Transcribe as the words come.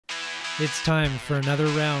It's time for another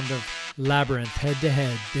round of Labyrinth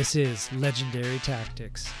head-to-head. This is Legendary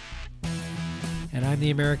Tactics. And I'm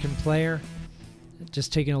the American player.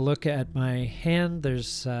 Just taking a look at my hand,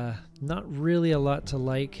 there's not really a lot to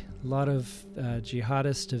like. A lot of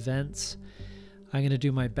jihadist events. I'm going to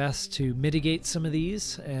do my best to mitigate some of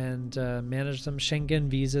these and manage them. Schengen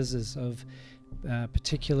visas is of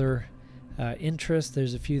particular interest.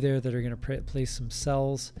 There's a few there that are going to place some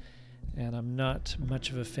cells, and I'm not much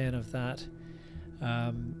of a fan of that.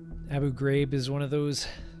 Abu Ghraib is one of those,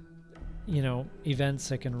 events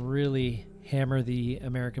that can really hammer the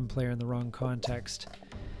American player in the wrong context,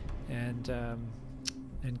 and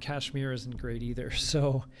Kashmir isn't great either.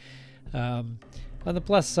 So on the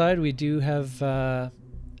plus side, we do have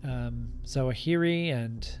Zawahiri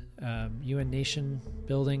and UN nation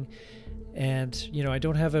building, and I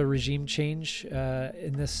don't have a regime change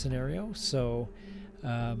in this scenario, so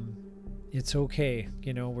it's okay.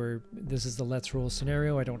 This is the let's roll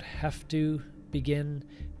scenario. I don't have to begin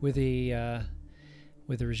with a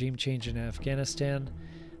regime change in Afghanistan.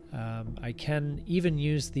 I can even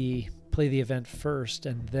play the event first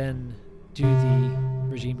and then do the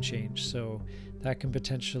regime change, so that can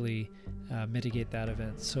potentially mitigate that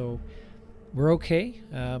event. So we're okay.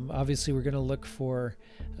 Obviously, we're going to look for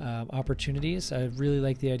opportunities. I really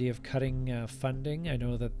like the idea of cutting funding. I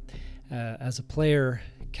know that as a player,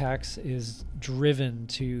 Cax is driven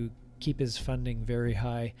to keep his funding very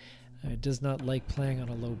high. Does not like playing on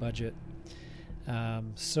a low budget.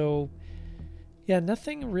 So yeah,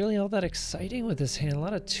 nothing really all that exciting with this hand. A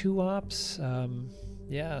lot of 2-ops.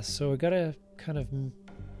 So I gotta kind of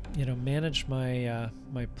manage my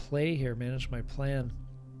my play here, manage my plan,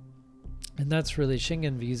 and that's really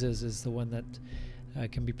Schengen visas is the one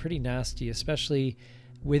that can be pretty nasty, especially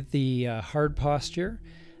with the hard posture.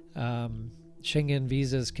 Schengen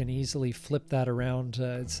visas can easily flip that around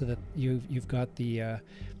so that you've got the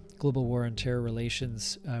global war on terror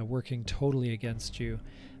relations working totally against you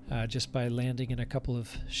just by landing in a couple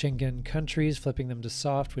of Schengen countries, flipping them to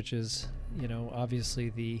soft, which is obviously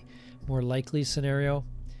the more likely scenario,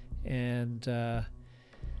 and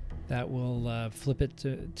that will flip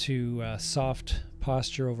it to soft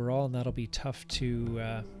posture overall, and that'll be tough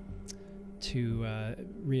to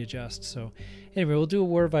readjust. So anyway, we'll do a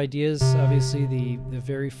war of ideas. Obviously, the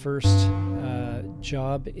very first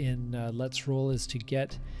job in Let's Roll is to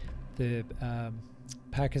get the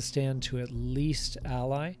Pakistan to at least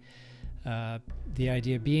ally. The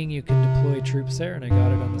idea being you can deploy troops there, and I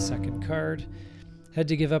got it on the second card. Had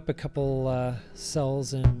to give up a couple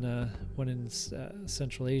cells in one in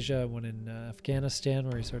Central Asia, one in Afghanistan,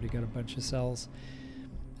 where he's already got a bunch of cells.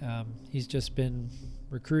 He's just been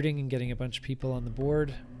recruiting and getting a bunch of people on the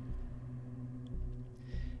board,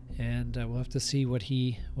 and we'll have to see what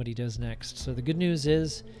he does next. So the good news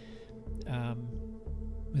is,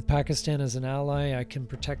 with Pakistan as an ally, I can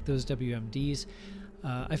protect those WMDs.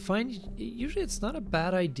 I find usually it's not a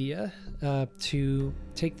bad idea to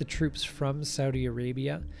take the troops from Saudi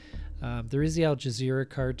Arabia. There is the Al Jazeera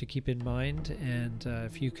card to keep in mind, and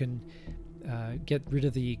if you can get rid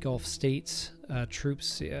of the Gulf states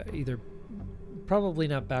troops, either probably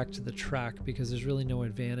not back to the track because there's really no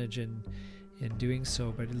advantage in doing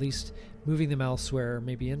so, but at least moving them elsewhere,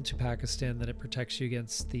 maybe into Pakistan, that it protects you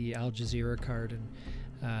against the Al Jazeera card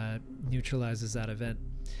and neutralizes that event.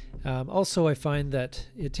 Also, I find that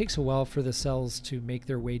it takes a while for the cells to make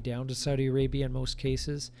their way down to Saudi Arabia in most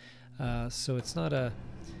cases, so it's not a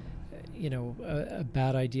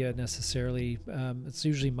bad idea necessarily. It's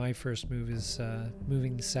usually my first move is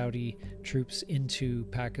moving Saudi troops into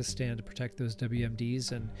Pakistan to protect those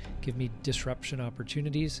WMDs and give me disruption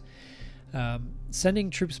opportunities.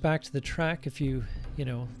 Sending troops back to the track, if you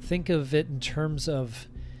think of it in terms of,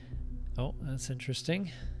 oh, that's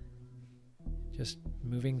interesting. Just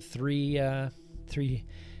moving three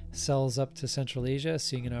cells up to Central Asia,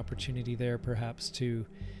 seeing an opportunity there perhaps to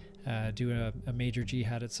do a major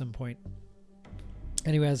jihad at some point.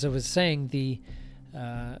 Anyway, as I was saying,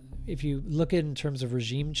 if you look at it in terms of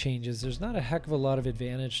regime changes, there's not a heck of a lot of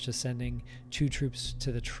advantage to sending 2 troops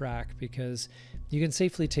to the track, because you can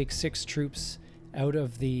safely take 6 troops out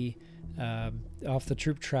of off the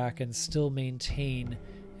troop track and still maintain.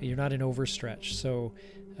 You're not in overstretch, so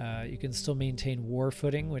you can still maintain war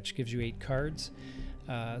footing, which gives you 8 cards.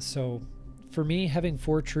 So for me, having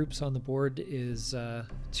 4 troops on the board is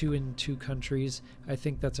 2 in 2 countries. I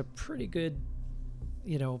think that's a pretty good,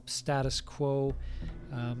 status quo.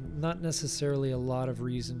 Not necessarily a lot of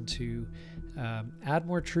reason to add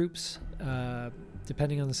more troops,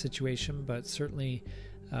 depending on the situation, but certainly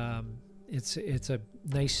it's a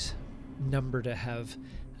nice number to have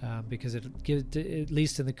because it gives, at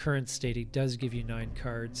least in the current state, it does give you 9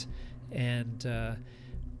 cards, and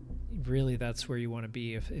really that's where you want to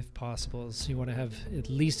be if possible. So you want to have at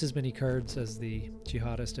least as many cards as the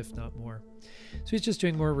jihadist, if not more. So he's just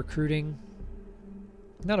doing more recruiting.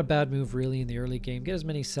 Not a bad move really in the early game. Get as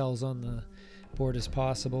many cells on the board as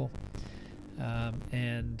possible. You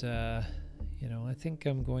know, I think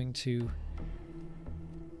I'm going to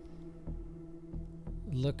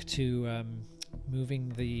look to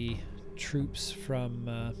moving the troops from,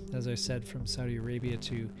 as I said, from Saudi Arabia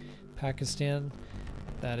to Pakistan.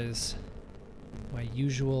 That is my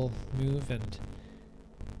usual move,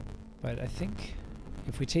 but I think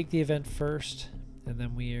if we take the event first, and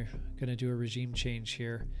then we're going to do a regime change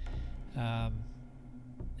here,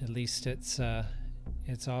 at least it's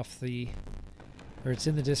off the, or it's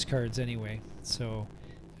in the discards anyway. So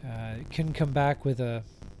it can come back with a,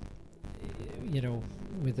 you know,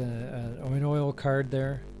 with an oil card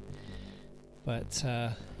there. But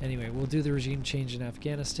anyway, we'll do the regime change in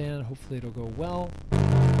Afghanistan. Hopefully it'll go well.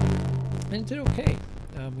 And it did okay.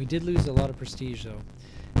 We did lose a lot of prestige though.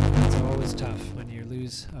 It's always tough when you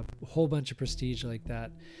lose a whole bunch of prestige like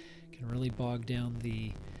that. It can really bog down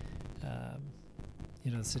the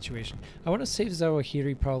you know, the situation. I want to save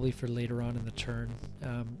Zawahiri probably for later on in the turn.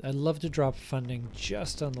 I'd love to drop funding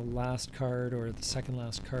just on the last card or the second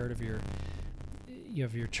last card of your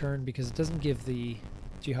turn, because it doesn't give the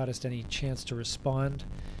jihadist any chance to respond,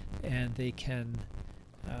 and they can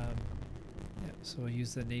so I'll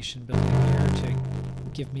use the nation building here to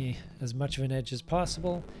give me as much of an edge as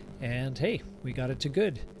possible, and hey, we got it to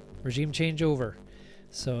good. Regime change over.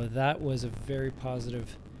 So that was a very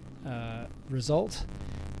positive result,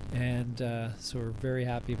 and so we're very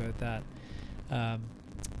happy about that.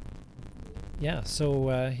 Yeah,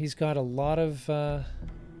 so he's got a lot of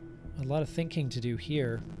thinking to do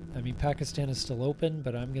here. I mean, Pakistan is still open,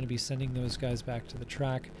 but I'm going to be sending those guys back to the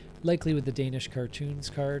track, likely with the Danish cartoons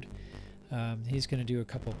card. He's going to do a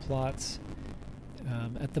couple plots.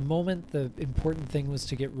 At the moment, the important thing was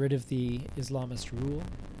to get rid of the Islamist rule.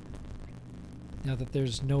 Now that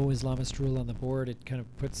there's no Islamist rule on the board, it kind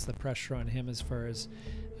of puts the pressure on him as far as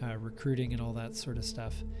recruiting and all that sort of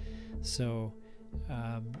stuff. So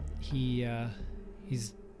he's,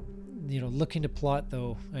 you know, looking to plot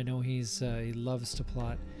though. I know he loves to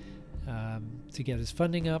plot to get his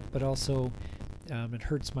funding up, but also it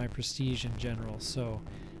hurts my prestige in general. So,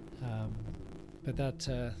 but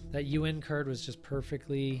that UN card was just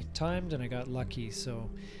perfectly timed, and I got lucky. So,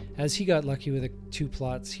 as he got lucky with the 2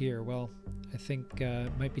 plots here, well, I think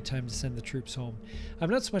it might be time to send the troops home. I'm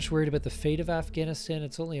not so much worried about the fate of Afghanistan.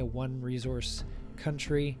 It's only a 1-resource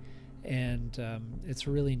country, and it's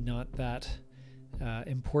really not that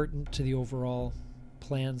important to the overall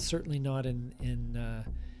plan. Certainly not in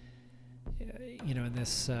you know, in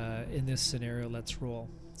this scenario. Let's roll.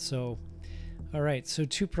 So, all right. So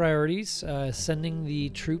 2 priorities: sending the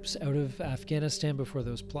troops out of Afghanistan before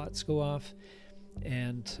those plots go off,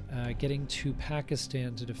 and getting to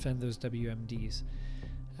Pakistan to defend those WMDs.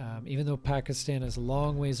 Even though Pakistan is a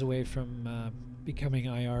long ways away from becoming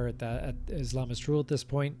IR at Islamist rule at this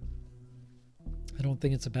point, I don't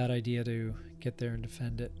think it's a bad idea to get there and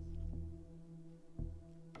defend it.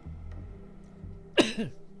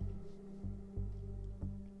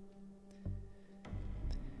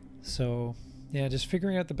 So, yeah, just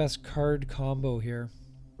figuring out the best card combo here.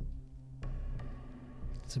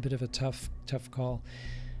 It's a bit of a tough call.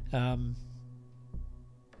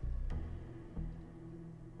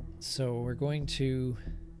 So we're going to...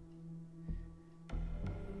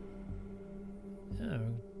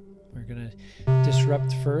 we're going to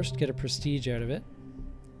disrupt first, get a prestige out of it.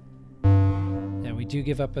 And we do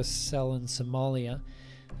give up a cell in Somalia.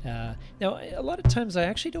 Now, a lot of times I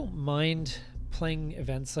actually don't mind playing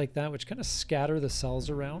events like that, which kind of scatter the cells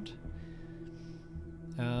around.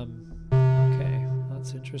 Okay,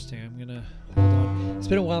 that's interesting. I'm going to hold on. It's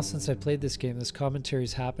been a while since I played this game. This commentary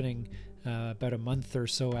is happening about a month or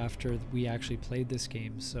so after we actually played this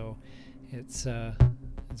game, so it's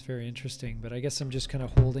very interesting. But I guess I'm just kind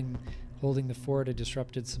of holding the fort. I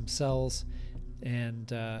disrupted some cells, and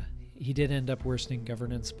he did end up worsening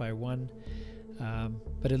governance by 1.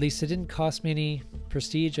 But at least it didn't cost me any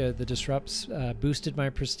prestige. The disrupts boosted my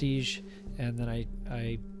prestige, and then I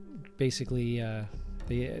basically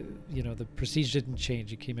the prestige didn't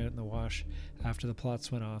change. It came out in the wash after the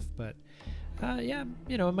plots went off. But yeah,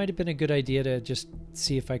 you know, it might have been a good idea to just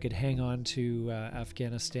see if I could hang on to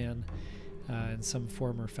Afghanistan in some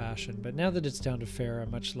form or fashion. But now that it's down to fair, I'm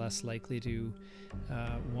much less likely to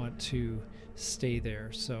want to stay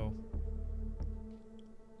there. So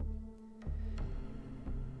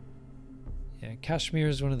Yeah, Kashmir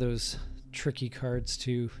is one of those tricky cards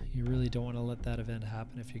too. You really don't want to let that event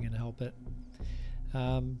happen if you can help it.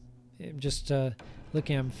 I'm just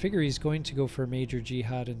looking, I figure he's going to go for a major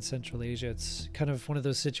jihad in Central Asia. It's kind of one of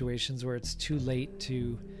those situations where it's too late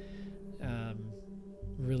to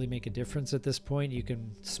really make a difference at this point. You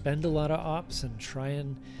can spend a lot of ops and try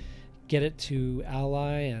and get it to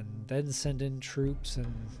ally and then send in troops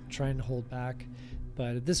and try and hold back.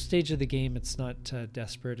 But at this stage of the game, it's not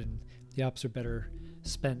desperate, and the ops are better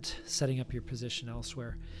spent setting up your position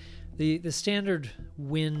elsewhere. The standard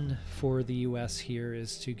win for the US here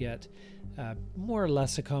is to get more or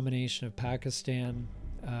less a combination of Pakistan,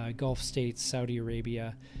 Gulf states, Saudi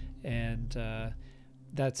Arabia, and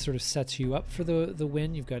that sort of sets you up for the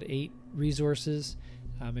win. You've got 8 resources.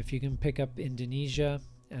 If you can pick up Indonesia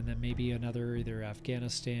and then maybe another, either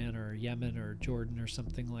Afghanistan or Yemen or Jordan or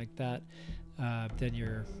something like that, then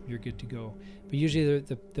you're good to go. But usually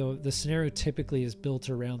the scenario typically is built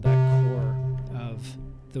around that core of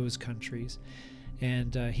those countries.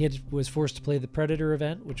 And he was forced to play the Predator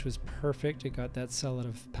event, which was perfect. It got that sell out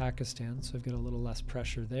of Pakistan, so I've got a little less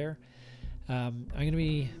pressure there. I'm going to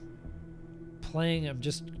be playing, I'm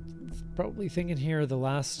just probably thinking here the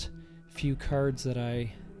last few cards that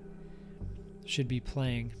I should be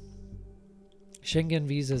playing. Schengen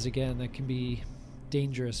visas, again, that can be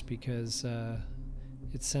dangerous because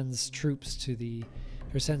it sends troops to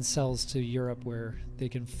sends cells to Europe where they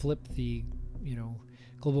can flip the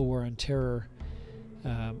global war on terror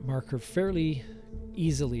marker fairly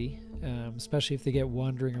easily, especially if they get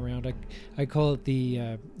wandering around. I call it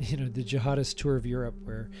the the jihadist tour of Europe,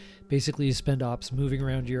 where basically you spend ops moving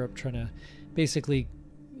around Europe trying to basically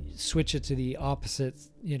switch it to the opposite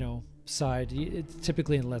side. It's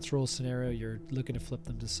typically in Let's Roll scenario, you're looking to flip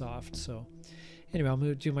them to soft. So anyway,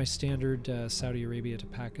 I'll do my standard Saudi Arabia to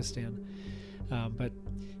Pakistan. But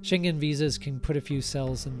Schengen visas can put a few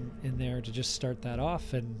cells in there to just start that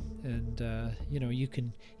off, and you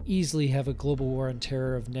can easily have a global war on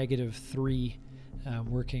terror of -3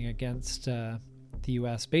 working against the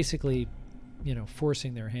US, basically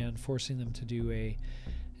forcing their hand, forcing them to do a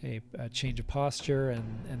change of posture,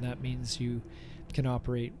 and that means you can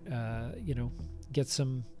operate get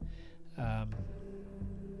some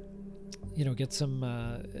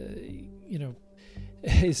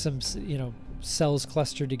some cells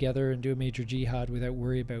clustered together and do a major jihad without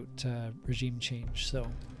worry about regime change. So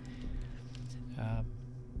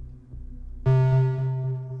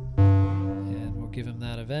and we'll give him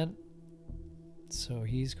that event. So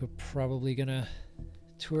he's probably gonna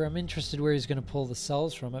tour. I'm interested where he's gonna pull the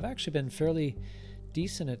cells from. I've actually been fairly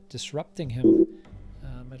decent at disrupting him.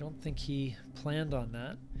 I don't think he planned on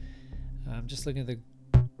that. I'm just looking at the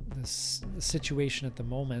situation at the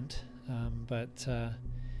moment, but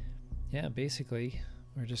yeah, basically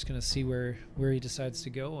we're just going to see where he decides to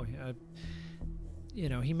go.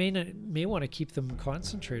 He may want to keep them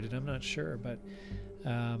concentrated. I'm not sure, but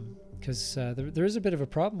because there is a bit of a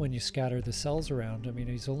problem when you scatter the cells around. I mean,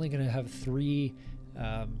 he's only going to have 3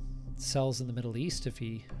 cells in the Middle East if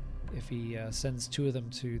he sends 2 of them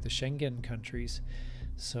to the Schengen countries.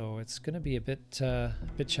 So it's going to be a bit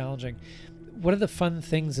challenging. One of the fun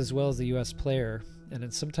things, as well as the U.S. player,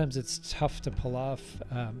 and sometimes it's tough to pull off,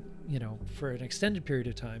 for an extended period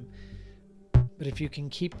of time. But if you can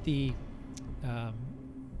keep the,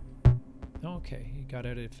 okay, he got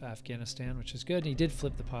out of Afghanistan, which is good. He did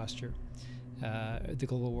flip the posture, the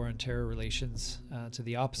global war on terror relations, to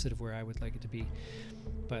the opposite of where I would like it to be.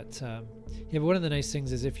 But but one of the nice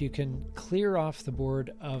things is if you can clear off the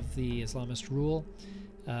board of the Islamist rule,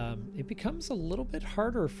 it becomes a little bit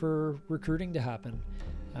harder for recruiting to happen,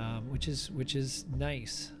 which is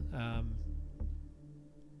nice.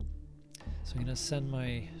 So I'm going to send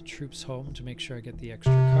my troops home to make sure I get the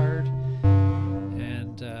extra card.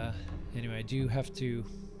 And anyway, I do have to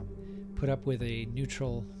put up with a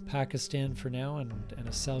neutral Pakistan for now, and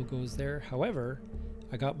a cell goes there. However,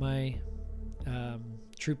 I got my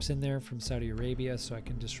troops in there from Saudi Arabia, so I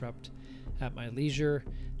can disrupt at my leisure.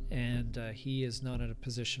 And he is not in a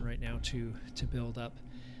position right now to build up.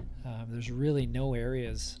 There's really no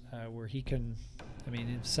areas where he can. I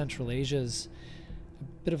mean, Central Asia is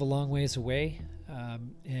a bit of a long ways away,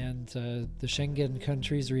 and the Schengen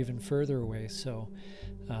countries are even further away. So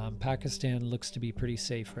Pakistan looks to be pretty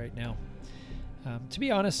safe right now. To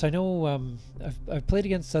be honest, I know I've played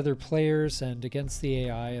against other players and against the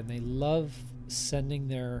AI, and they love sending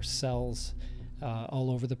their cells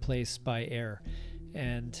all over the place by air.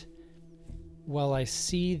 And while I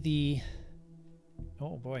see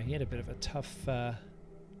oh boy, he had a bit of a tough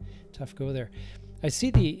go there. I see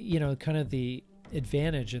the kind of the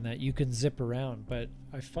advantage in that you can zip around, but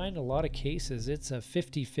I find a lot of cases it's a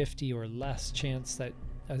 50-50 or less chance that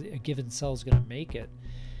a given cell is going to make it.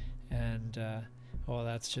 And oh,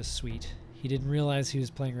 that's just sweet. He didn't realize he was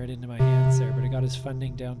playing right into my hands there, but I got his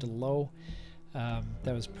funding down to low.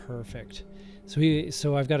 That was perfect.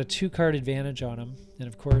 So I've got a 2-card advantage on him, and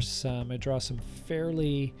of course I draw some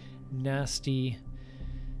fairly nasty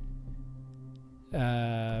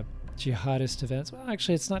jihadist events. Well,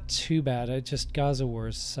 actually, it's not too bad. Gaza War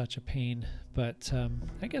is such a pain, but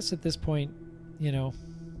I guess at this point, you know,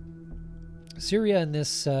 Syria in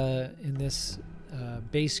this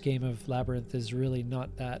base game of Labyrinth is really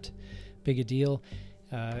not that big a deal.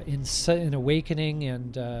 In Awakening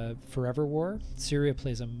and Forever War, Syria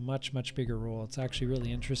plays a much bigger role. It's actually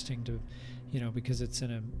really interesting to, you know, because it's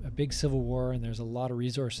in a big civil war and there's a lot of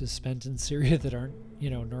resources spent in Syria that aren't, you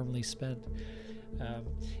know, normally spent.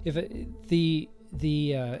 The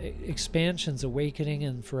expansions, Awakening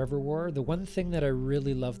and Forever War, the one thing that I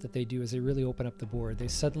really love that they do is they really open up the board. They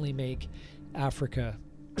suddenly make Africa,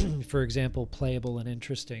 for example, playable and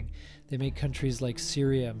interesting. They make countries like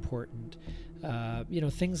Syria important. You know,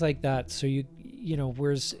 things like that. So you know,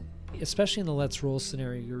 whereas especially in the Let's Roll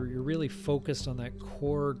scenario, you're really focused on that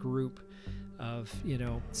core group of, you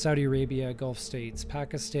know, Saudi Arabia, Gulf states,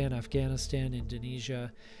 Pakistan, Afghanistan,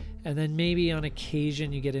 Indonesia, and then maybe on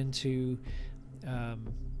occasion you get into,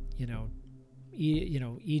 you know,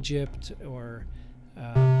 Egypt or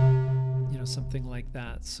you know, something like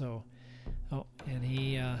that. So, oh, and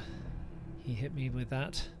he hit me with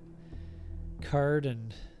that card,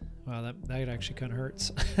 and wow, that actually kind of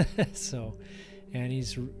hurts. So, and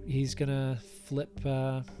he's gonna flip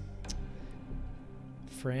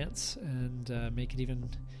France and make it even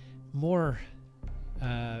more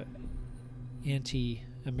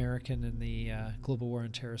anti-American in the global war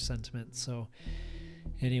on terror sentiment. So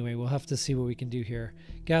anyway, we'll have to see what we can do here.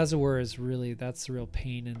 Gaza War is really, that's the real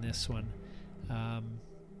pain in this one.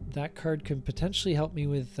 That card can potentially help me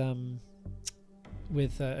with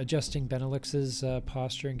adjusting Benelux's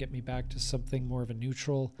posture and get me back to something more of a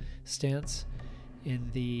neutral stance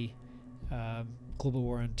in the global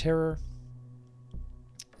war on terror.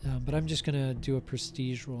 But I'm just going to do a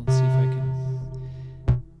prestige roll and see if I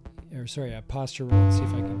can, or sorry, a posture roll and see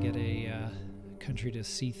if I can get a country to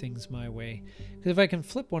see things my way. Because if I can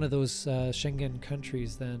flip one of those Schengen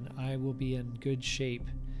countries, then I will be in good shape.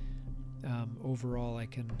 Overall, I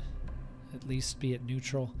can at least be at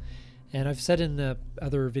neutral. And I've said in the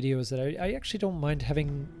other videos that I actually don't mind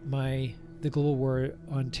having the global war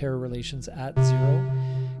on terror relations at 0,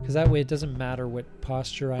 because that way it doesn't matter what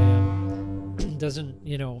posture I am. Doesn't,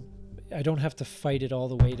 you know, I don't have to fight it all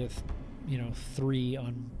the way to, you know, 3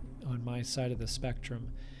 on my side of the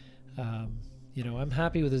spectrum. You know, I'm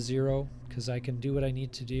happy with a 0 because I can do what I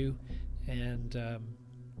need to do, and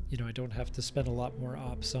you know, I don't have to spend a lot more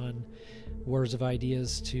ops on wars of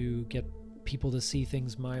ideas to get people to see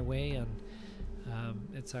things my way, and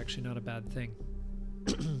it's actually not a bad thing.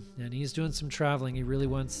 And he's doing some traveling. He really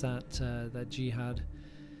wants that jihad,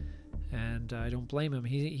 and I don't blame him.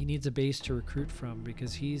 He needs a base to recruit from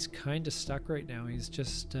because he's kind of stuck right now. He's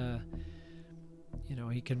just you know,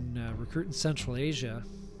 he can recruit in Central Asia,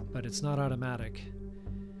 but it's not automatic,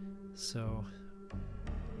 so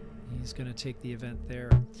he's going to take the event there.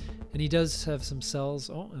 And he does have some cells.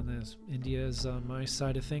 Oh, and there's India is on my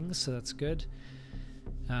side of things, so that's good.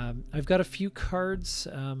 I've got a few cards,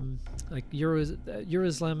 like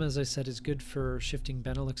Euroslam, as I said, is good for shifting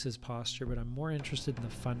Benelux's posture, but I'm more interested in the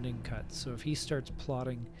funding cut. So if he starts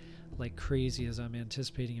plotting like crazy, as I'm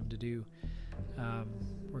anticipating him to do,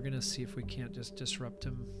 we're going to see if we can't just disrupt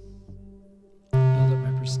him. Build up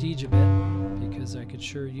my prestige a bit, because I could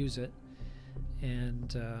sure use it.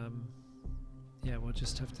 And yeah, we'll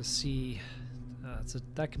just have to see.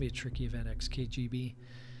 That can be a tricky event, XKGB.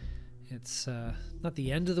 It's not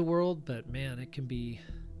the end of the world, but man, it can be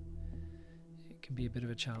a bit of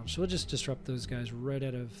a challenge. So we'll just disrupt those guys right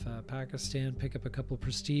out of Pakistan, pick up a couple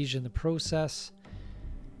prestige in the process.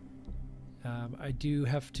 I do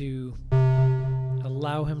have to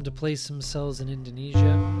allow him to place some cells in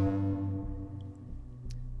Indonesia,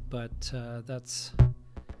 but that's,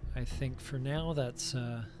 I think for now, that's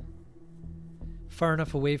far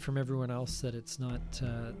enough away from everyone else that it's not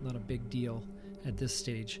a big deal at this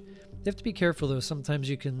stage. You have to be careful though. Sometimes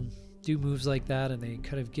you can do moves like that and they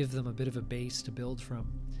kind of give them a bit of a base to build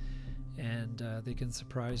from, and they can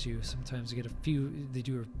surprise you. Sometimes you get they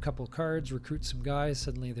do a couple cards, recruit some guys,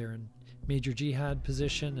 suddenly they're in major jihad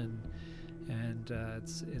position, and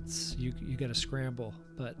it's you got to scramble.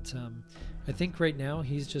 But I think right now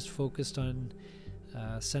he's just focused on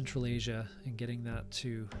Central Asia and getting that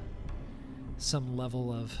to some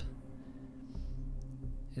level of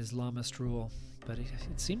Islamist rule. But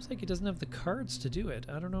it seems like he doesn't have the cards to do it.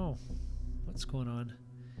 I don't know what's going on.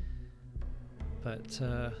 But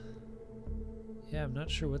yeah, I'm not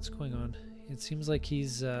sure what's going on. It seems like he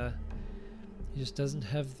just doesn't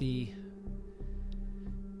have the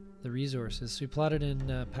resources. So he plotted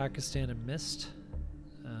in Pakistan and missed.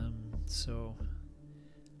 So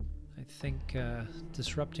I think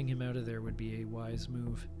disrupting him out of there would be a wise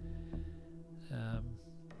move.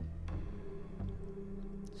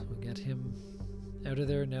 So we'll get him out of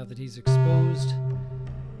there now that he's exposed.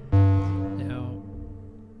 Now,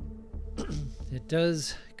 it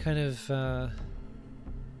does kind of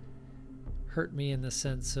hurt me in the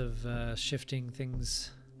sense of shifting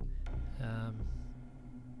things,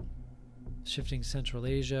 shifting Central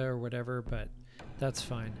Asia or whatever, but that's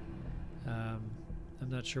fine. I'm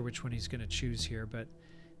not sure which one he's going to choose here, but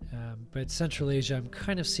Central Asia I'm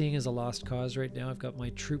kind of seeing as a lost cause right now. I've got my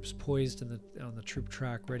troops poised on the troop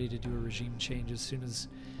track, ready to do a regime change as soon as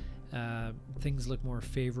things look more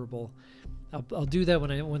favorable. I'll do that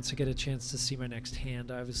once I get a chance to see my next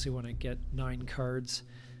hand. I obviously want to get 9 cards.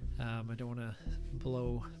 I don't want to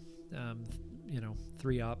blow,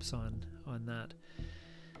 3 ops on that.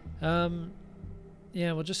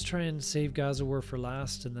 Yeah, we'll just try and save Gaza War for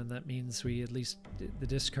last, and then that means we at least the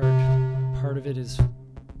discard part of it is,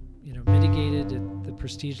 mitigated. The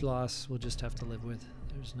prestige loss we'll just have to live with.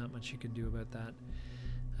 There's not much you can do about that.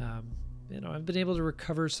 I've been able to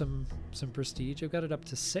recover some prestige. I've got it up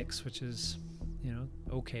to 6, which is,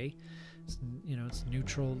 okay. It's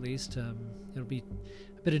neutral at least. It'll be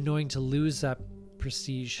a bit annoying to lose that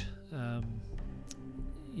prestige,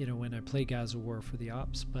 when I play Gaza War for the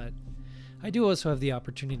ops, but I do also have the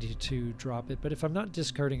opportunity to drop it. But if I'm not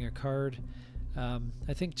discarding a card,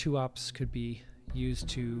 I think 2 ops could be used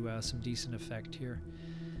to some decent effect here.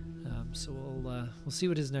 So we'll see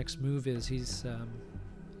what his next move is. He's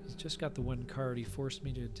just got the 1 card. He forced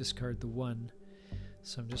me to discard the 1,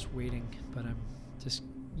 so I'm just waiting. But I'm just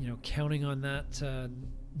counting on that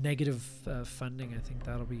negative funding. I think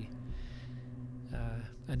that'll be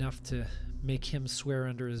enough to make him swear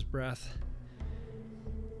under his breath.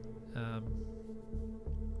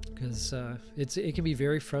 Because it can be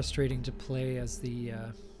very frustrating to play as the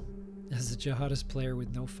jihadist player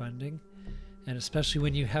with no funding, and especially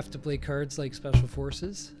when you have to play cards like Special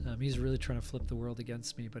Forces. He's really trying to flip the world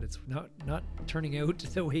against me, but it's not turning out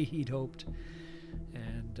the way he'd hoped,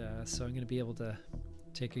 and so I'm going to be able to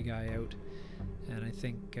take a guy out, and I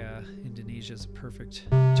think Indonesia is a perfect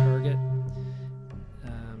target.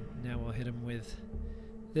 Now we'll hit him with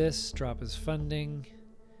this, drop his funding,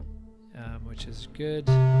 which is good,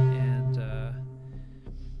 and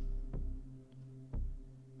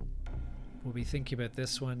we'll be thinking about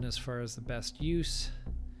this one as far as the best use.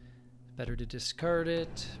 Better to discard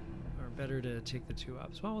it, or better to take the 2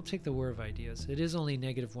 ops? Well, we'll take the War of Ideas. It is only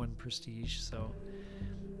 -1 prestige, so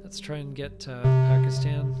let's try and get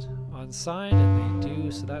Pakistan on side, and they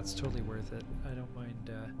do, so that's totally worth it. I don't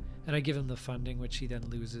mind, and I give him the funding, which he then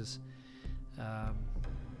loses,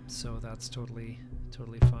 so that's totally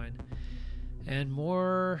fine. And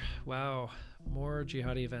more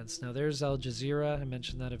jihadi events. Now there's Al Jazeera. I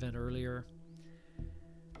mentioned that event earlier.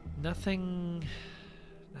 Nothing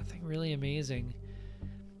really amazing.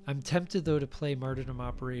 I'm tempted though to play Martyrdom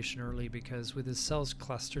Operation early, because with his cells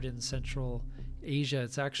clustered in Central Asia,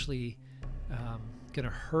 it's actually going to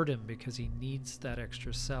hurt him because he needs that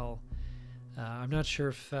extra cell. I'm not sure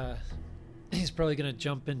if he's probably going to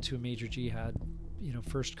jump into a major jihad,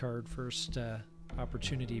 first card, first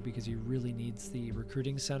opportunity, because he really needs the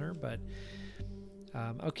recruiting center. But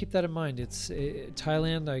I'll keep that in mind. It's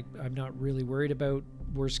Thailand. I'm not really worried about.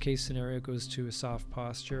 Worst case scenario goes to a soft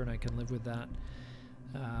posture, and I can live with that.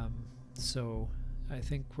 So I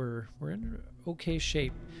think we're in okay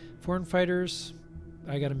shape. Foreign fighters,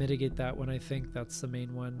 I got to mitigate that one. I think that's the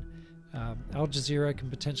main one. Al Jazeera can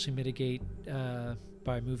potentially mitigate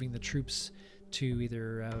by moving the troops to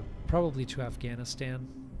either probably to Afghanistan.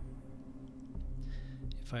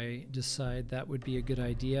 If I decide that would be a good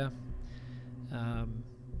idea,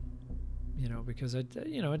 because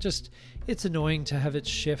it's annoying to have it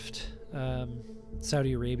shift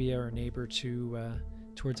Saudi Arabia, our neighbor,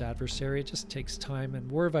 towards adversary. It just takes time,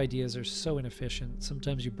 and War of Ideas are so inefficient.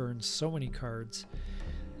 Sometimes you burn so many cards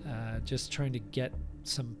just trying to get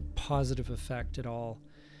some positive effect at all,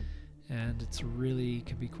 and it's really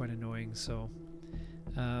can be quite annoying. So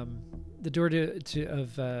the door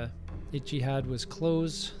of Jihad was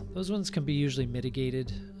closed. Those ones can be usually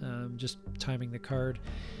mitigated, just timing the card.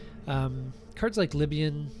 Cards like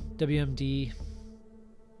Libyan, WMD.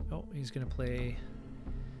 Oh, he's going to play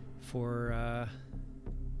for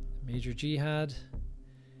major jihad,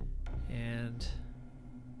 and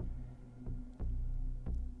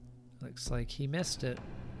looks like he missed it.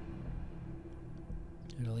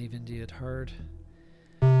 It'll leave India hard.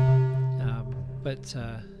 But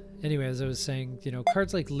anyway, as I was saying, you know,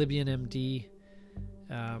 cards like Libyan MD,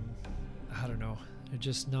 I don't know, they're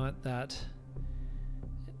just not that,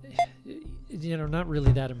 you know, not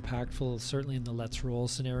really that impactful, certainly in the let's roll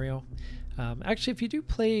scenario. Actually,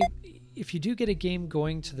 if you do get a game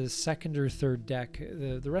going to the second or third deck,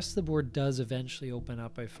 the rest of the board does eventually open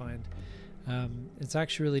up, I find. It's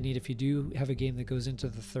actually really neat if you do have a game that goes into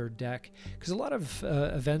the third deck, because a lot of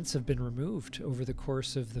events have been removed over the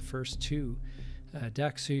course of the first two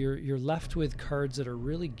decks, so you're left with cards that are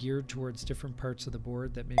really geared towards different parts of the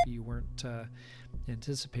board that maybe you weren't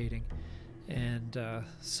anticipating, and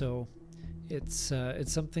so it's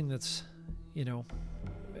something that's, you know,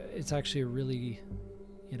 it's actually a really,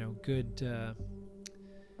 you know, good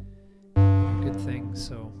thing.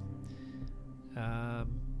 So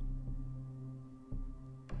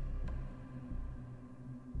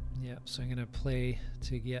yeah, so I'm gonna play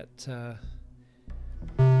to get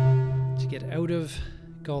out of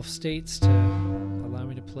Gulf states to allow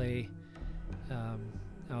me to play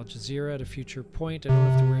Al Jazeera at a future point. I don't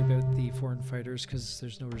have to worry about the foreign fighters because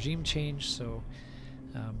there's no regime change. So,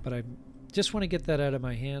 but I just want to get that out of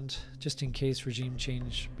my hand, just in case regime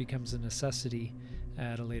change becomes a necessity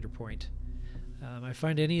at a later point. I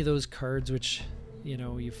find any of those cards which, you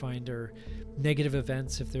know, you find are negative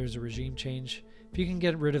events if there's a regime change, if you can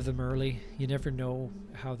get rid of them early, you never know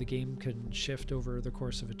how the game can shift over the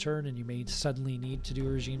course of a turn, and you may suddenly need to do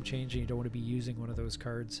a regime change, and you don't want to be using one of those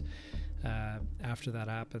cards after that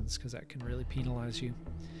happens, because that can really penalize you.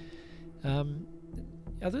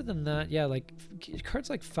 Other than that, yeah, like cards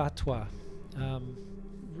like Fatwa,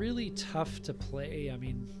 really tough to play. I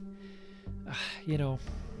mean, you know,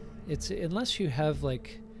 it's unless you have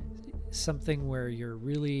like something where you're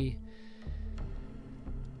really,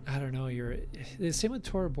 I don't know, you're the same with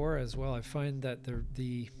Tora Bora as well. I find that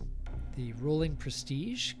the rolling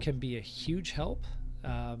prestige can be a huge help.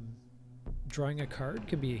 Drawing a card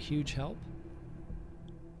can be a huge help.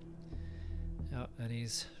 Oh, and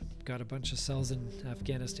he's got a bunch of cells in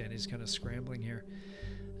Afghanistan. He's kind of scrambling here.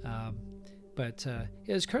 But yeah,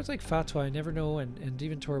 there's cards like Fatwa, I never know, and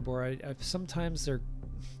even Tora Bora, sometimes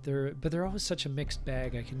they're always such a mixed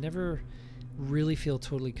bag. I can never really feel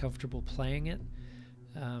totally comfortable playing it.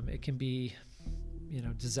 It can be, you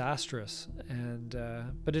know, disastrous, and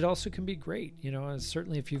but it also can be great. You know, and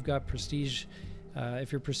certainly if you've got prestige,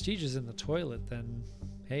 if your prestige is in the toilet, then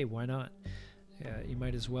hey, why not? You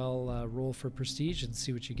might as well roll for prestige and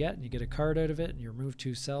see what you get, and you get a card out of it, and you remove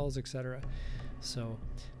 2 cells, etc. So,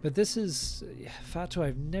 but this is Fatwa.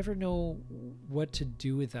 I've never know what to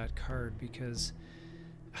do with that card, because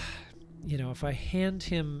you know, if I hand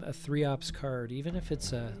him a 3-ops card, even if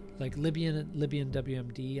it's a like Libyan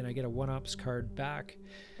WMD, and I get a 1-ops card back,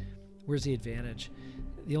 where's the advantage?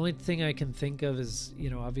 The only thing I can think of is,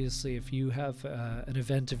 you know, obviously if you have an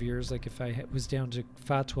event of yours, like if I was down to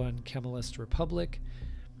Fatwa and Kemalist Republic,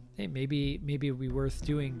 hey, maybe it would be worth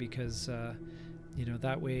doing, because you know,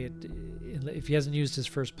 that way if he hasn't used his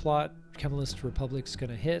first plot, Kemalist Republic's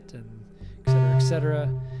going to hit, and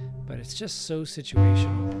etc. But it's just so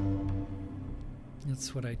situational.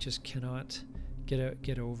 That's what I just cannot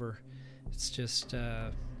get over. It's just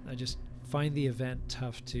I just find the event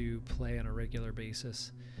tough to play on a regular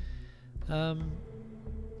basis. Yeah,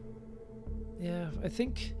 I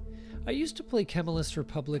think I used to play Kemalist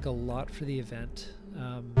Republic a lot for the event,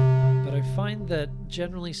 but I find that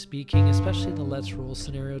generally speaking, especially in the Let's Roll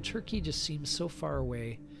scenario, Turkey just seems so far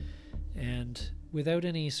away, and without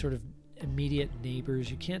any sort of immediate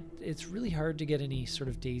neighbors, it's really hard to get any sort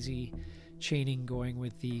of daisy chaining going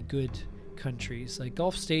with the good countries. Like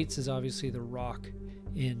Gulf states is obviously the rock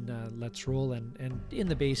in Let's Roll and in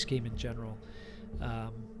the base game in general.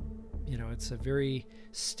 You know, it's a very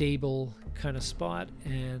stable kind of spot,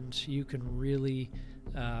 and you can really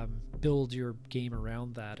build your game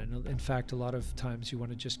around that. And in fact, a lot of times you want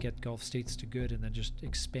to just get Gulf states to good and then just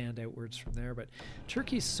expand outwards from there. But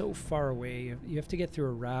Turkey's so far away. You have to get through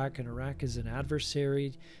Iraq, and Iraq is an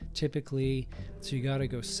adversary typically, so you got to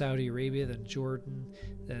go Saudi Arabia, then Jordan,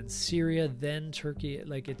 then Syria, then Turkey.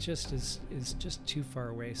 Like, it just is just too far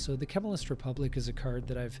away. So the Kemalist Republic is a card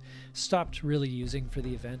that I've stopped really using for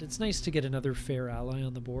the event. It's nice to get another fair ally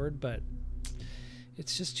on the board, but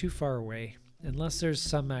it's just too far away. Unless there's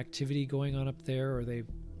some activity going on up there, or they,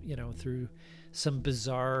 you know, through some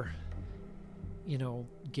bizarre, you know,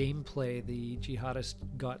 gameplay, the jihadists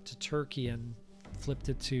got to Turkey and flipped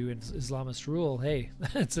it to Islamist rule, hey,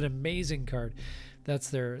 that's an amazing card. That's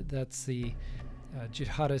the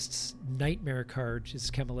jihadists' nightmare card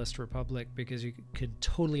is Kemalist Republic, because you can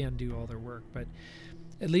totally undo all their work. But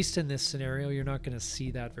at least in this scenario, you're not going to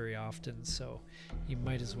see that very often, so you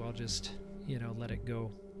might as well just, let it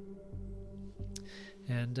go.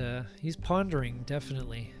 And he's pondering,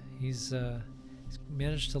 definitely. He's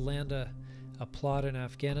managed to land a plot in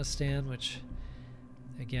Afghanistan, which,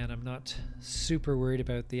 again, I'm not super worried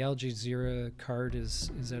about. The Al Jazeera card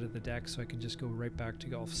is out of the deck, so I can just go right back to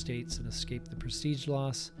Gulf States and escape the prestige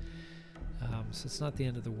loss. So it's not the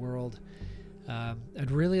end of the world.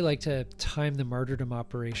 I'd really like to time the martyrdom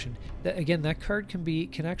operation. Again, that card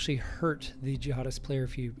can actually hurt the jihadist player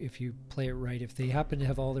if you play it right. If they happen to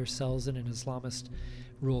have all their cells in an Islamist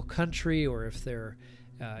rule country, or if they're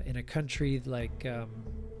in a country like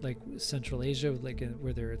Central Asia,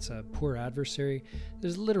 where it's a poor adversary,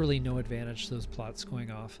 there's literally no advantage to those plots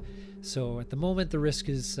going off. So at the moment, the risk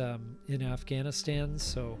is in Afghanistan.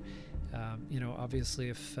 So obviously,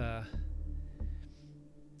 if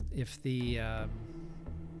the I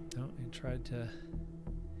tried to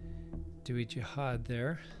do a jihad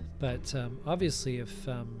there, but obviously if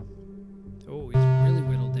he's really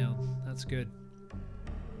whittled down, that's good.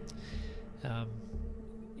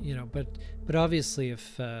 But obviously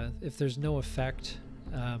if there's no effect,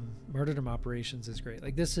 martyrdom operations is great.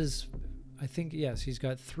 Like, this is, I think, yes, he's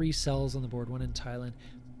got 3 cells on the board, 1 in Thailand.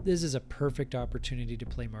 This is a perfect opportunity to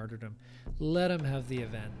play martyrdom. Let him have the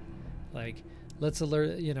event. Like, let's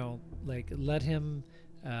alert, let him,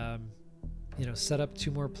 set up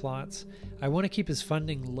 2 more plots. I want to keep his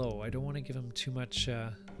funding low. I don't want to give him too much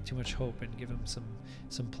hope and give him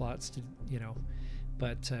some plots to,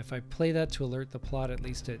 But if I play that to alert the plot, at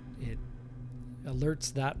least it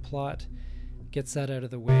alerts that plot, gets that out of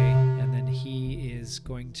the way, and then he is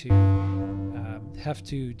going to have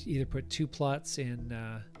to either put 2 plots in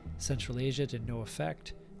Central Asia to no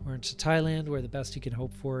effect, or into Thailand, where the best he can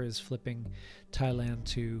hope for is flipping Thailand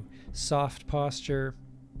to soft posture.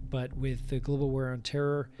 But with the global war on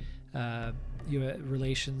terror,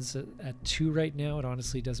 relations at 2 right now, it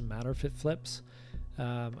honestly doesn't matter if it flips.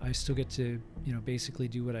 I still get to, basically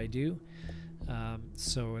do what I do.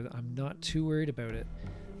 So I'm not too worried about it.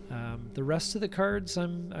 The rest of the cards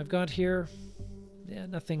I've got here,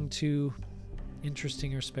 nothing too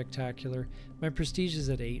interesting or spectacular. My prestige is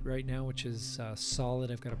at 8 right now, which is solid.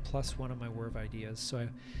 I've got a +1 on my War of Ideas. So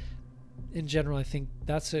in general, I think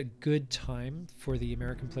that's a good time for the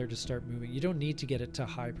American player to start moving. You don't need to get it to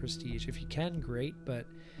high prestige. If you can, great, but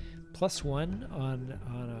 +1 on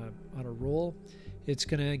a roll, it's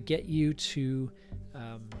going to get you to,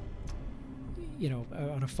 on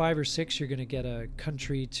a 5 or 6, you're going to get a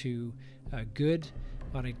country to good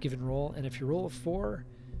on a given roll. And if you roll a 4,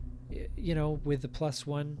 with the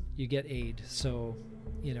 +1, you get aid. So,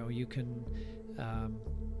 you can,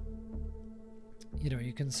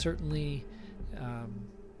 you can certainly,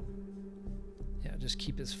 just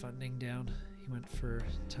keep his funding down. He went for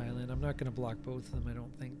Thailand. I'm not going to block both of them, I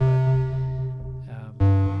don't think. But,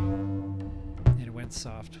 and it went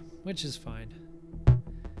soft, which is fine.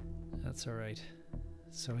 That's all right.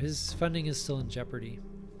 So his funding is still in jeopardy,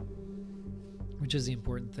 which is the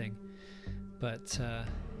important thing. But,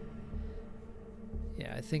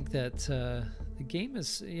 I think that the game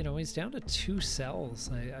is, he's down to 2 cells.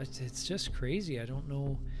 It's just crazy. I don't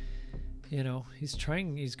know, he's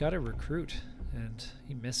got to recruit, and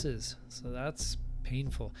he misses. So that's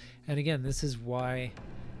painful. And again, this is why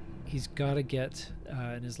he's got to get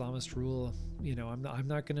an Islamist rule. I'm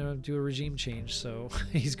not going to do a regime change, so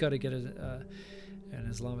he's got to get an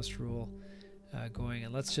Islamist rule going.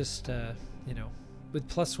 And let's just, with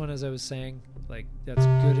 +1, as I was saying, like, that's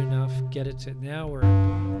good enough. Get it to, now we're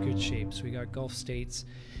in good shape. So we got Gulf States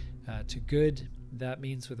to good. That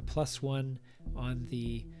means with a +1 on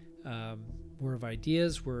the War of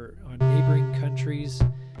Ideas, we're on neighboring countries.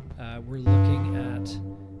 We're looking at,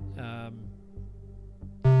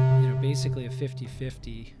 basically a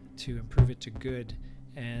 50-50 to improve it to good.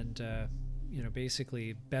 And,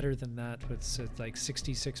 basically better than that, it's like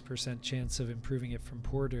 66% chance of improving it from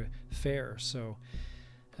poor to fair. So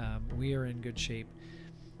we are in good shape.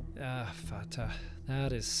 Fatah,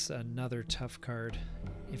 that is another tough card.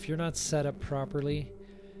 If you're not set up properly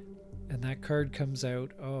and that card comes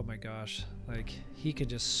out, oh my gosh, like, he could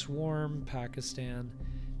just swarm Pakistan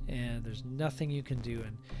and there's nothing you can do.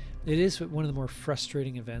 And it is one of the more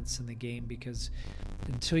frustrating events in the game, because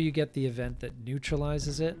until you get the event that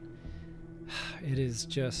neutralizes it, it is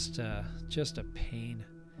just a pain.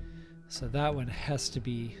 So that one has to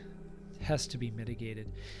be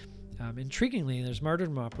mitigated. Intriguingly, there's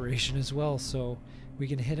martyrdom operation as well, so we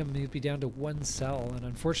can hit him. He'd be down to 1 cell, and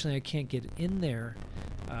unfortunately I can't get in there.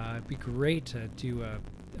 It'd be great to do a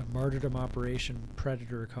martyrdom operation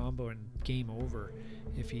predator combo and game over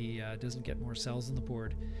if he doesn't get more cells on the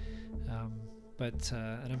board.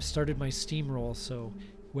 And I've started my steamroll, so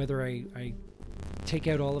whether I take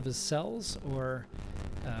out all of his cells or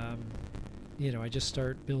I just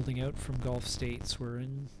start building out from Gulf states, we're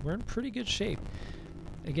in pretty good shape.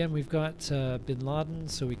 Again, we've got bin Laden,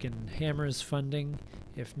 so we can hammer his funding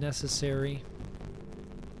if necessary.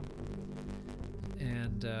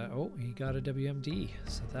 And he got a WMD,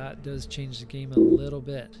 so that does change the game a little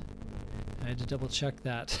bit. I had to double check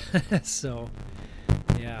that. So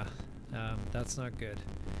yeah, that's not good.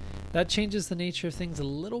 That changes the nature of things a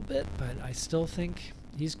little bit, but I still think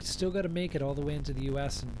he's still got to make it all the way into the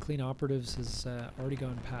US, and clean operatives has already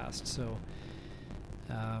gone past. So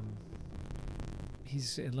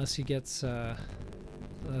unless he takes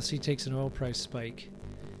an oil price spike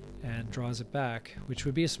and draws it back, which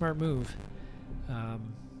would be a smart move.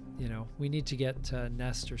 We need to get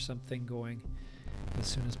Nest or something going as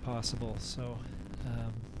soon as possible. So,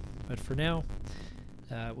 but for now,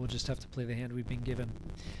 we'll just have to play the hand we've been given.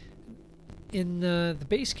 In the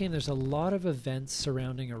base game, there's a lot of events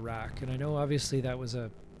surrounding Iraq, and I know obviously that was a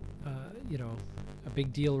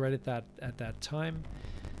big deal right at that time.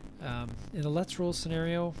 In a Let's Roll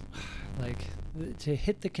scenario, like to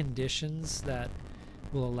hit the conditions that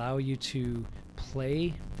will allow you to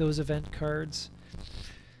play those event cards,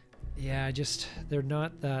 they're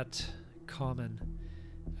not that common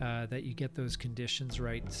that you get those conditions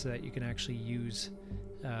right so that you can actually use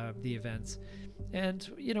the events. And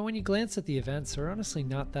when you glance at the events, they're honestly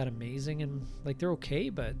not that amazing, and like they're okay,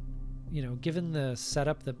 but given the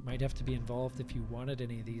setup that might have to be involved if you wanted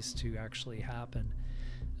any of these to actually happen,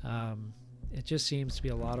 it just seems to be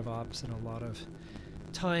a lot of ops and a lot of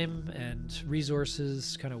time and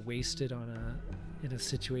resources kind of wasted in a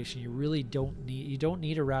situation you really don't need. You don't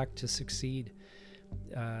need Iraq to succeed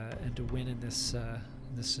and to win in this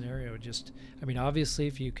scenario. Obviously,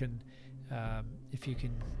 if you can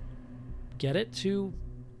get it to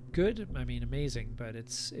good, amazing. But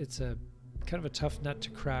it's a kind of a tough nut to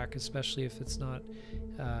crack, especially if it's not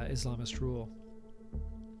Islamist rule.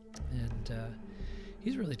 And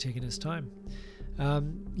he's really taking his time.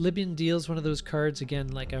 Libyan Deal's one of those cards, again,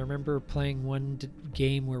 like I remember playing one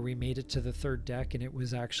game where we made it to the 3rd deck, and it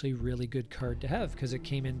was actually a really good card to have because it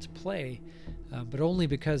came into play, but only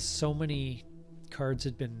because so many cards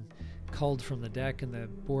had been culled from the deck and the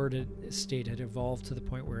board state had evolved to the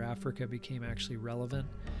point where Africa became actually relevant.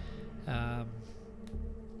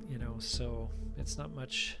 So it's not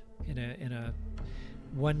much in a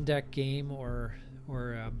 1-deck game or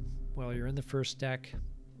you're in the 1st deck,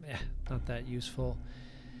 not that useful.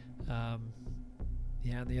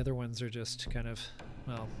 And the other ones are just kind of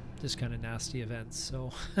nasty events.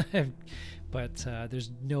 So, but there's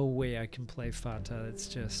no way I can play Fatah. It's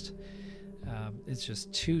just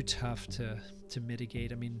too tough to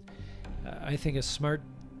mitigate. I think a smart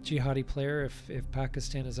jihadi player, if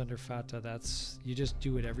Pakistan is under Fatah, you just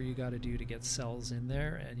do whatever you got to do to get cells in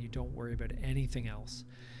there, and you don't worry about anything else,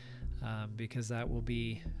 because that will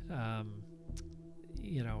be,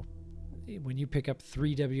 when you pick up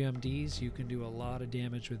 3 WMDs, you can do a lot of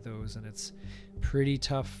damage with those, and it's pretty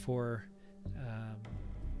tough for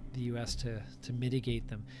the US to mitigate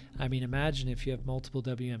them. Imagine if you have multiple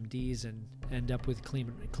WMDs and end up with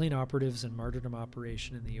clean operatives and martyrdom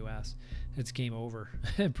operation in the US. It's game over,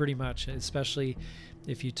 pretty much, especially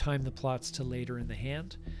if you time the plots to later in the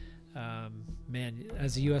hand. Man,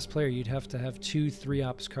 as a US player, you'd have to have 2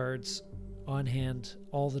 3-ops cards on hand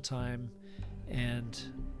all the time, and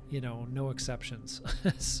no exceptions.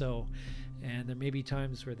 So, and there may be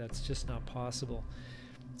times where that's just not possible.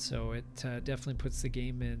 So it definitely puts the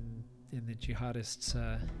game in the jihadist's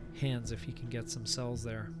hands if he can get some cells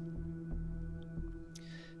there.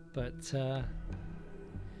 But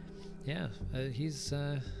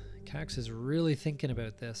Cax is really thinking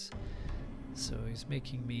about this, so he's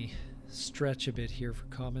making me stretch a bit here for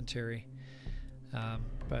commentary.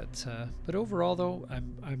 But overall, though,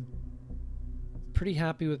 I'm pretty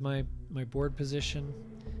happy with my board position.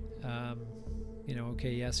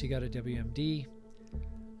 Okay, yes, you got a WMD.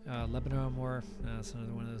 Lebanon War, that's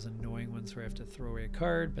another one of those annoying ones where I have to throw away a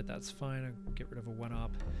card, but that's fine. I'll get rid of a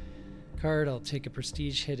 1-op card. I'll take a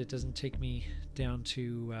prestige hit. It doesn't take me down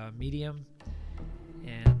to medium.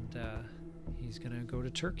 And he's going to go to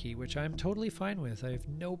Turkey, which I'm totally fine with. I have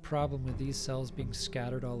no problem with these cells being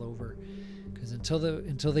scattered all over, because until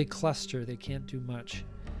they cluster, they can't do much.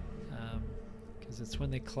 Because it's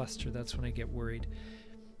when they cluster that's when I get worried.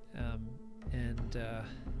 And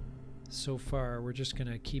so far we're just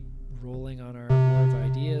gonna keep rolling on our war of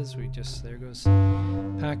ideas. There goes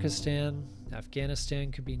Pakistan.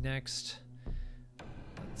 Afghanistan could be next.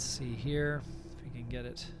 Let's see here if we can get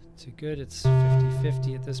it to good. It's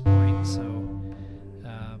 50-50 at this point, so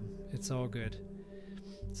it's all good.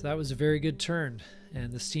 So that was a very good turn,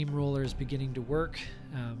 and the steamroller is beginning to work.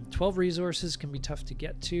 12 resources can be tough to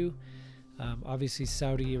get to. Obviously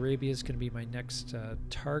Saudi Arabia is going to be my next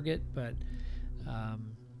target, but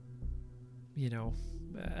you know,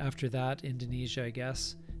 after that Indonesia, I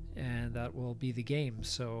guess, and that will be the game.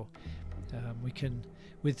 So we can,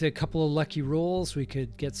 with a couple of lucky rolls, we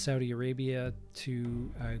could get Saudi Arabia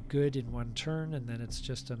to good in one turn, and then it's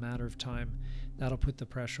just a matter of time. That'll put the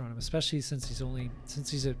pressure on him, especially since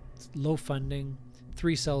he's at low funding,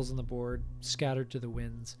 3 cells on the board, scattered to the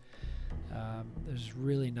winds. There's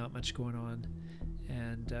really not much going on,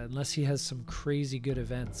 and unless he has some crazy good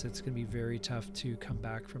events, it's going to be very tough to come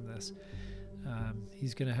back from this.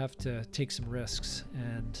 He's going to have to take some risks,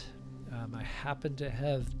 and I happen to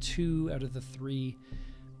have 2 out of the 3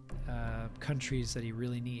 countries that he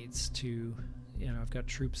really needs to, you know, I've got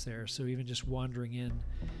troops there, so even just wandering in,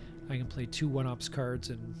 I can play 2 1-ops cards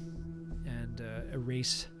and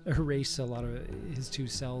erase a lot of his 2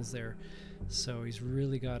 cells there. So he's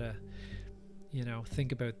really got to, you know,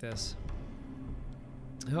 think about this.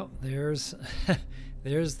 Oh, there's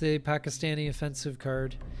there's the Pakistani offensive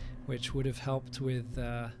card, which would have helped with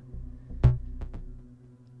oh,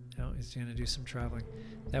 he's going to do some traveling.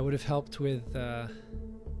 That would have helped with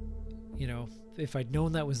you know, if I'd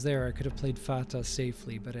known that was there, I could have played Fatah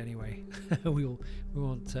safely, but anyway, we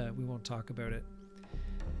won't talk about it.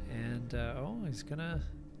 And oh, he's gonna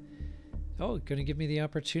give me the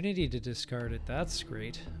opportunity to discard it. That's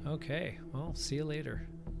great. Okay, well, see you later.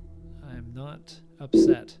 I'm not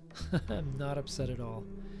upset. I'm not upset at all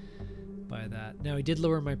by that. Now, he did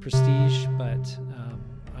lower my prestige, but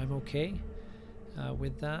I'm okay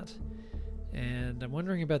with that. And I'm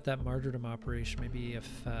wondering about that martyrdom operation. Maybe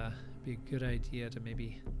if it'd be a good idea to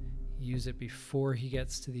maybe use it before he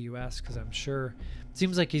gets to the US, because I'm sure it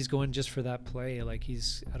seems like he's going just for that play. Like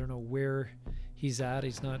I don't know where he's at.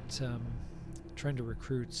 He's not trying to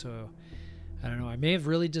recruit, so I don't know. I may have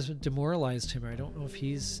really just demoralized him. I don't know if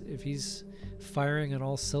he's firing on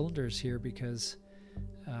all cylinders here, because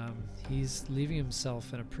he's leaving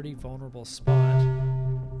himself in a pretty vulnerable spot.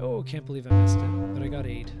 Oh, can't believe I missed it, but I got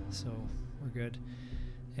 8, so we're good.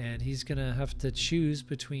 And he's gonna have to choose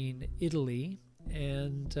between Italy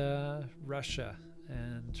and Russia,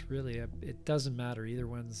 and really it doesn't matter. Either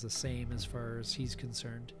one's the same as far as he's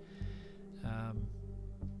concerned.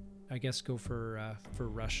 I guess go for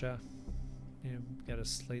Russia. You know, got a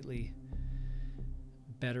slightly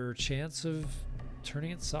better chance of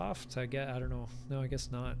turning it soft. I don't know. No, I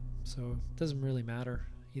guess not. So it doesn't really matter.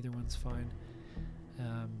 Either one's fine.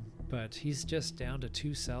 But he's just down to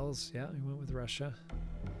 2 cells. Yeah, he went with Russia.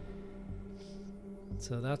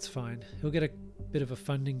 So that's fine. He'll get a bit of a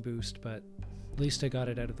funding boost, but at least I got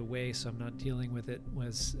it out of the way, so I'm not dealing with it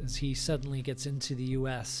as he suddenly gets into the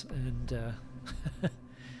US, and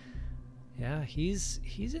yeah, he's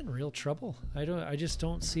in real trouble. I just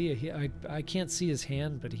don't see it. I can't see his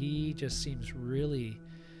hand, but he just seems really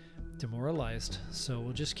demoralized. So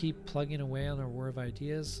we'll just keep plugging away on our war of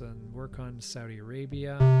ideas and work on Saudi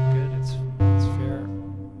Arabia. Good, it's fair.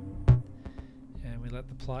 And we let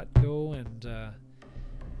the plot go, and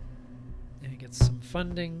he gets some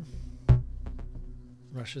funding.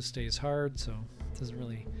 Russia stays hard, so it doesn't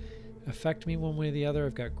really affect me one way or the other.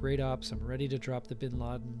 I've got great ops. I'm ready to drop the bin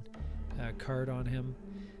Laden card on him.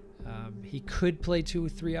 He could play 2 or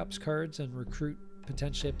 3 ops cards and recruit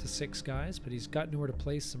potentially up to 6 guys, but he's got nowhere to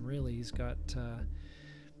place them, really. He's got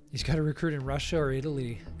to recruit in Russia or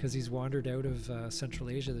Italy, because he's wandered out of Central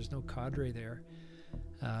Asia. There's no cadre there.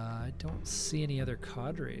 I don't see any other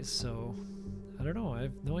cadres, so I don't know. I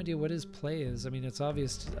have no idea what his play is. I mean, it's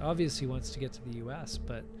obvious he wants to get to the US,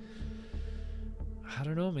 but I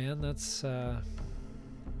don't know, man. That's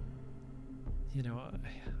you know,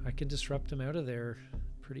 I can disrupt him out of there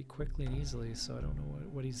pretty quickly and easily, so I don't know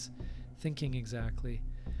what he's thinking exactly.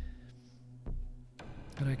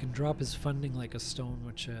 And I can drop his funding like a stone,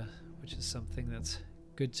 which is something that's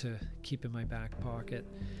good to keep in my back pocket.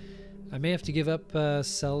 I may have to give up a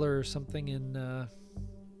cell or something in oh,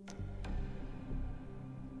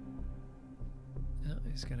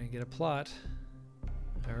 he's gonna get a plot.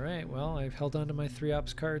 Alright, well, I've held on to my 3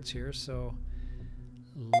 ops cards here, so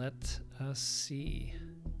let us see.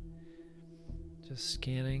 Just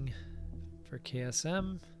scanning for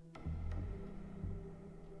KSM.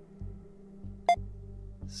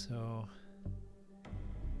 So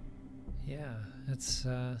Yeah, that's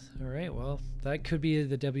all right. Well, that could be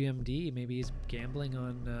the WMD. Maybe he's gambling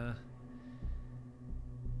on.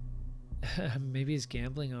 Maybe he's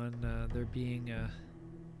gambling on there being.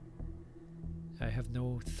 I have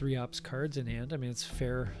no 3 ops cards in hand. I mean, it's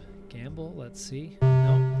fair gamble. Let's see.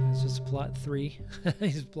 No, it's just plot 3.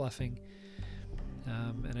 He's bluffing.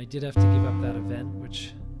 And I did have to give up that event,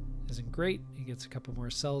 which isn't great. He gets a couple more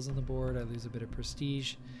cells on the board. I lose a bit of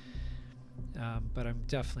prestige. But I'm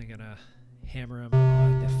definitely going to hammer him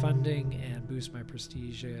on the funding and boost my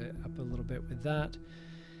prestige up a little bit with that.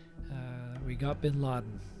 We got bin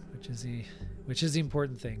Laden, which is the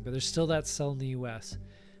important thing. But there's still that cell in the US.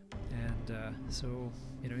 And so,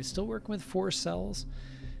 you know, he's still working with 4 cells.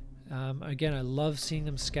 Again, I love seeing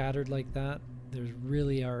them scattered like that. They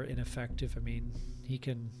really are ineffective. I mean, he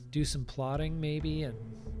can do some plotting maybe and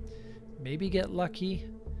maybe get lucky.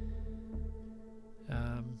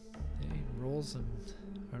 He rolls, and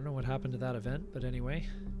I don't know what happened to that event, but anyway,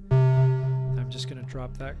 I'm just going to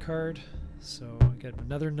drop that card. So I get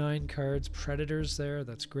another 9 cards. Predators there.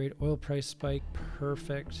 That's great. Oil price spike.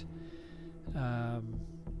 Perfect.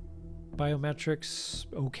 Biometrics.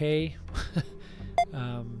 Okay.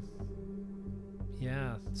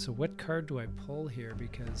 Yeah, so what card do I pull here?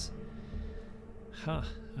 Because,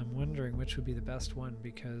 I'm wondering which would be the best one,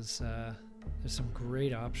 because there's some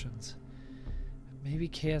great options. Maybe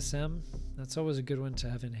KSM. That's always a good one to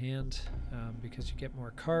have in hand, because you get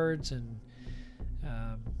more cards, and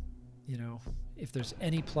you know, if there's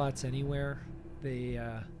any plots anywhere, they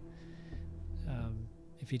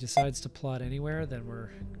if he decides to plot anywhere, then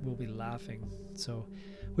we'll be laughing. So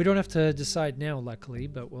we don't have to decide now, luckily,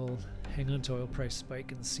 but we'll hang on to oil price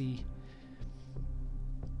spike and see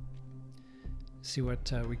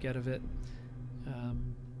what we get of it.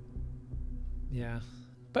 Yeah,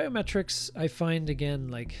 biometrics, I find, again,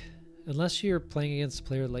 like, unless you're playing against a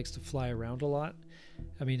player that likes to fly around a lot,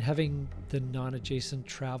 I mean, having the non-adjacent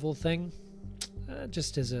travel thing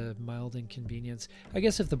just is a mild inconvenience. I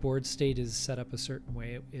guess if the board state is set up a certain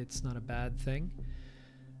way, it's not a bad thing.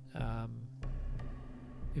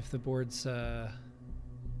 If the board's if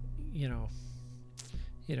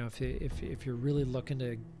you're really looking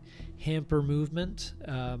to hamper movement,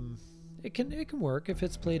 it can work if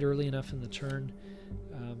it's played early enough in the turn,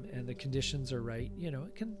 and the conditions are right. You know,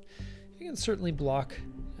 it can certainly block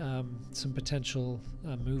some potential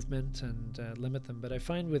movement and limit them. But I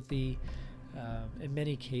find with the in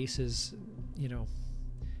many cases, you know,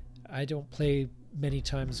 I don't play many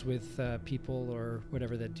times with people or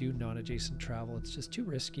whatever that do non-adjacent travel. It's just too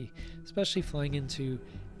risky, especially flying into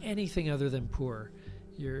anything other than poor.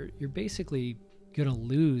 You're basically gonna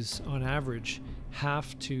lose on average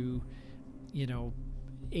half to, you know,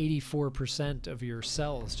 84% of your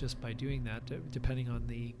cells just by doing that, depending on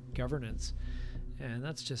the governance, and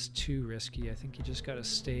that's just too risky. I think you just got to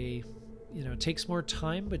stay, you know, it takes more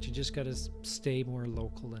time, but you just got to stay more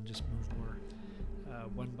local and just move more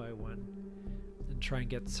one by one, and try and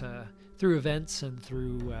get through events and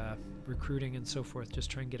through recruiting and so forth, just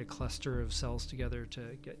try and get a cluster of cells together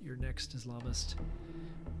to get your next Islamist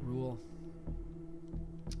rule.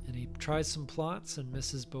 And he tries some plots and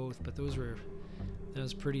misses both, but that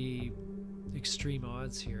was pretty extreme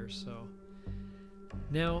odds here. So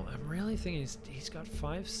now I'm really thinking he's got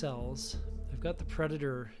 5 cells. I've got the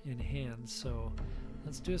Predator in hand, so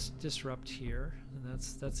let's just disrupt here, and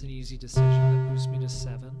that's an easy decision. That boosts me to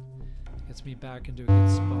 7, gets me back into a good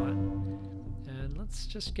spot, and let's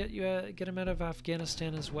just get him out of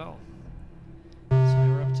Afghanistan as well. So now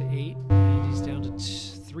we're up to 8, and he's down to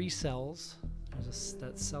 3 cells. There's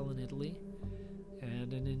that cell in Italy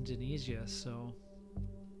and in Indonesia, so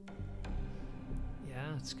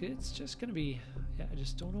yeah, it's good. It's just gonna be, I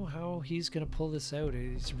just don't know how he's gonna pull this out.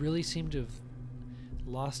 He's really seemed to have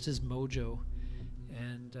lost his mojo,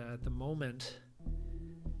 and at the moment,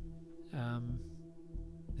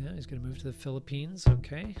 he's gonna move to the Philippines.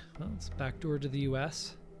 Okay, well, it's backdoor to the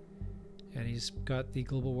US, and he's got the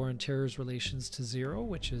global war on terror's relations to 0,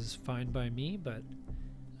 which is fine by me, but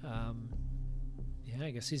I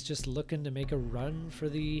guess he's just looking to make a run for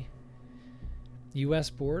the US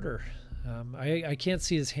border. I can't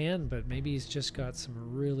see his hand, but maybe he's just got some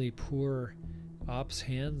really poor ops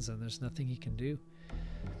hands and there's nothing he can do.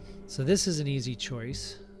 So this is an easy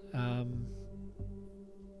choice.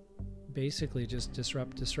 Basically just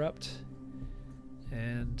disrupt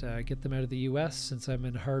and get them out of the US. Since I'm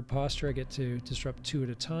in hard posture, I get to disrupt 2 at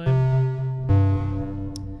a time.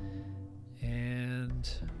 And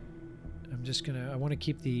I'm just I want to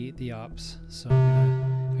keep the ops, so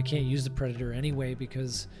I can't use the Predator anyway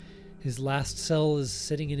because his last cell is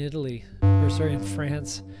sitting in Italy, or sorry, in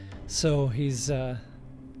France, so he's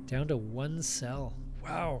Down to 1 cell.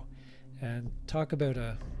 Wow. And talk about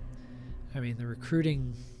the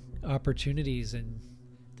recruiting opportunities in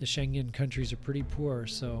the Schengen countries are pretty poor.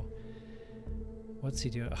 So what's he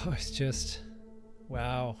doing? Oh, it's just,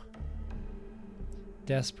 wow.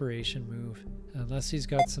 Desperation move. Unless he's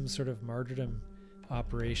got some sort of martyrdom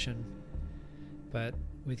operation. But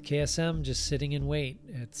with KSM just sitting in wait,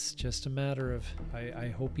 it's just a matter of, I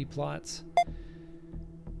hope he plots.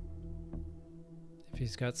 If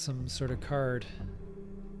he's got some sort of card,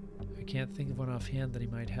 I can't think of one offhand that he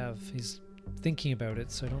might have. He's thinking about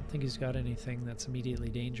it, so I don't think he's got anything that's immediately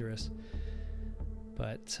dangerous.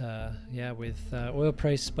 But yeah, with oil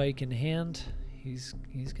price spike in hand, he's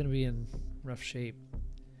going to be in rough shape.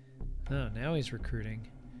 Oh, now he's recruiting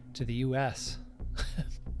to the US.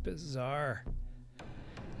 Bizarre.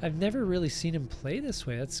 I've never really seen him play this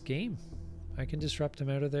way. That's game. I can disrupt him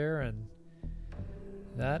out of there, and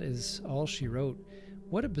that is all she wrote.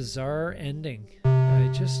 What a bizarre ending.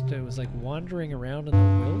 It was like wandering around in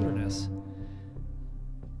the wilderness.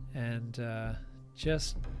 And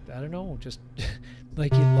just, I don't know, just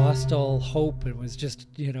like he lost all hope and was just,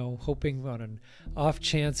 hoping on an off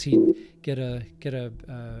chance he'd get a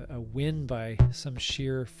win by some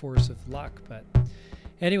sheer force of luck. But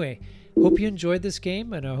anyway, hope you enjoyed this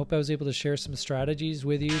game, and I hope I was able to share some strategies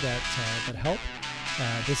with you that help.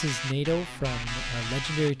 This is NATO from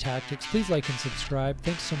Legendary Tactics. Please like and subscribe.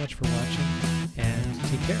 Thanks so much for watching, and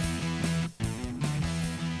take care.